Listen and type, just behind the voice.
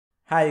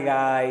Hi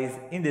guys,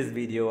 in this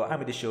video I'm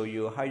going to show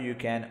you how you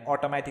can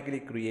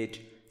automatically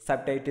create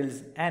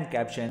subtitles and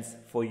captions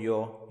for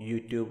your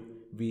YouTube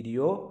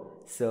video.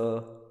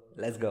 So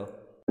let's go.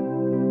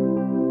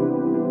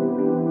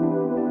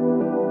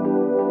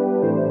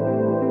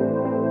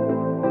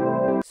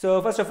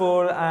 So first of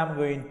all, I'm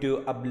going to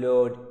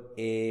upload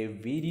a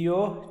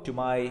video to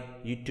my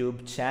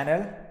YouTube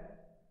channel.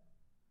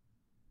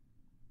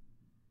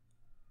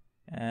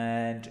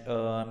 And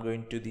I'm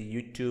going to the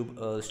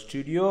YouTube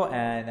studio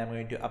and I'm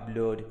going to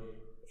upload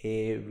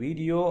a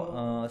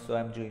video. So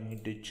I'm going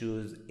to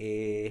choose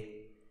a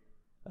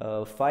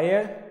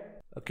file.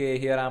 Okay,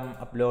 here I'm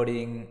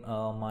uploading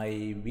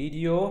my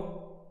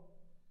video,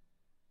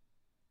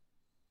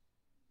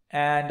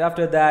 and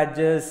after that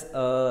just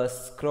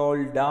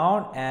scroll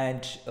down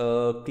and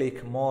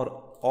click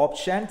more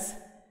options,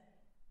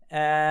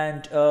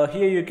 and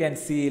here you can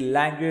see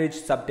language,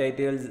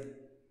 subtitles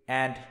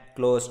and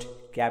closed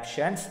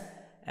captions,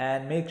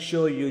 and make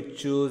sure you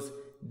choose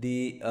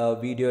the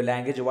video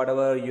language,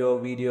 whatever your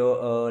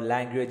video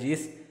language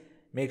is.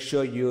 Make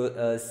sure you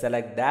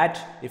select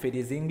that. If it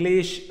is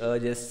English,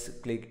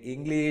 just click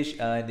English,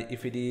 and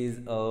if it is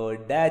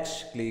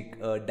Dutch, click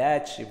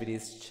Dutch. If it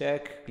is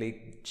Czech,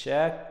 click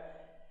Czech.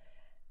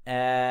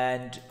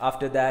 And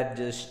after that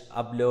just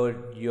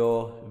upload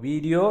your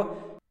video.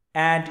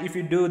 And if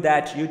you do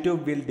that,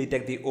 YouTube will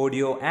detect the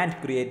audio and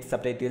create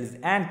subtitles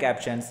and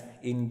captions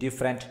in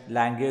different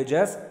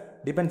languages.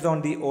 Depends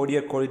on the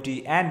audio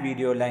quality and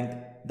video length.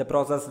 The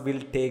process will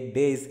take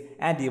days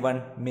and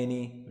even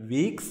many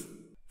weeks.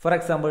 For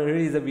example, here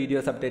is a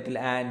video subtitle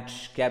and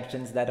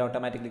captions that are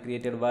automatically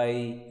created by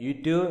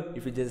YouTube.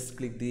 If you just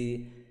click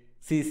the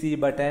CC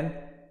button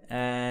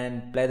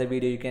and play the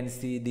video, you can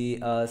see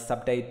the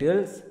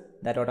subtitles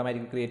that are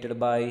automatically created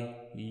by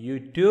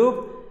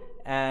YouTube.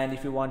 And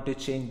if you want to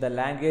change the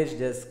language,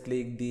 just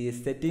click the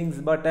settings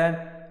button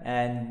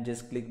and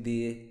just click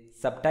the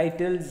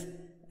subtitles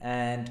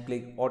and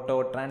click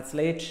auto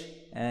translate,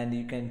 and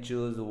you can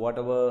choose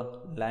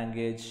whatever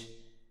language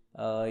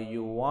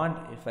you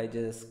want. If I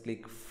just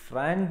click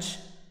French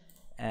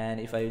and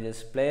if I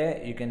just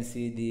play, you can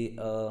see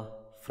the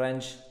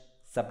French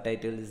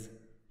subtitles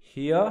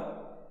here.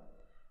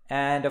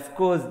 And of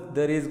course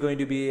there is going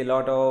to be a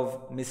lot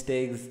of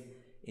mistakes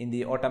in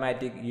the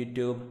automatic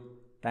YouTube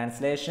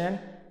translation.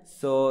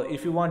 So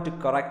if you want to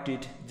correct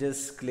it,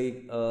 just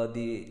click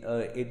the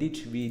edit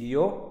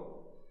video,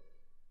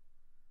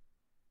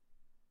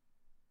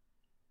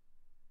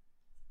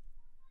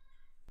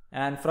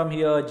 and from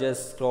here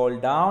just scroll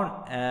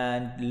down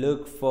and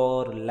look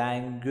for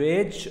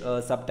language,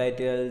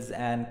 subtitles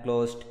and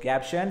closed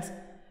captions,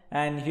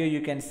 and here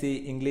you can see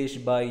English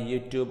by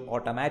YouTube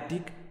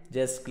automatic.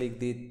 Just click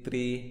the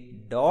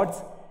three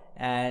dots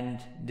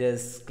and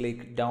just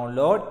click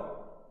download.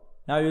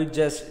 Now you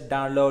just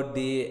download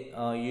the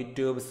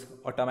YouTube's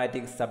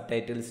automatic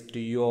subtitles to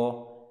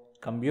your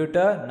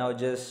computer. Now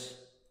just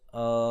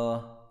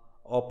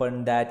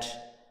open that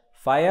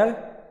file.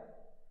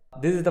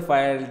 This is the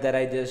file that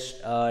I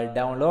just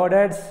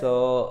downloaded.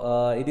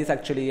 So it is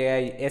actually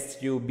a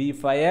SUB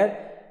file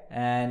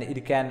and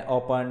it can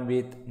open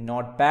with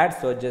Notepad.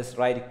 So just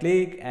right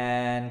click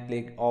and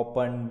click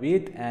open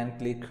with and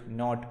click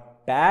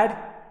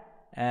Notepad.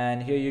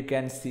 And here you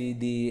can see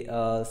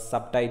the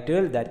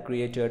subtitle that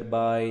created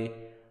by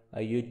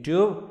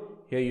YouTube.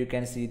 Here you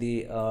can see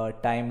the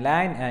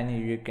timeline, and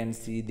here you can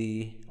see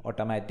the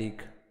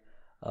automatic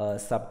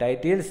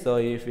subtitles. So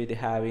if you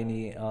have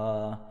any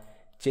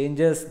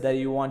changes that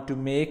you want to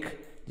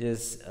make,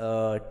 just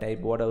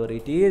type whatever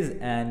it is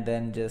and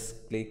then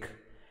just click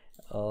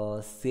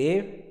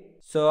save.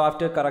 So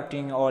after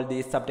correcting all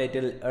the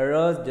subtitle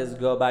errors, just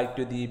go back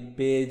to the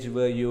page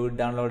where you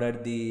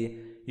downloaded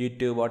the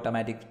YouTube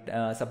automatic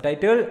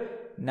subtitle.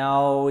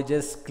 Now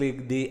just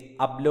click the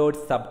upload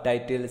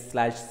subtitle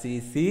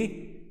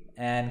 /cc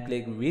and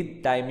click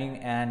with timing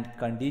and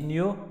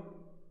continue,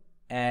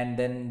 and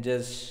then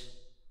just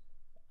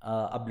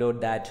upload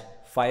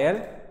that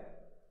file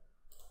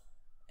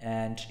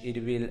and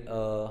it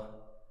will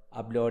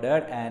upload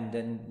it, and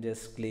then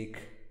just click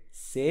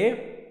save.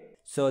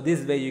 So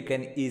this way you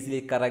can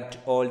easily correct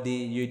all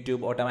the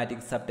YouTube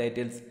automatic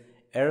subtitles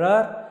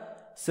error.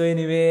 So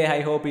anyway, I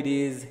hope it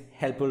is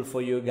helpful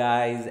for you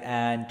guys,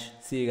 and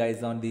see you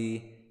guys on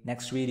the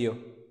next video.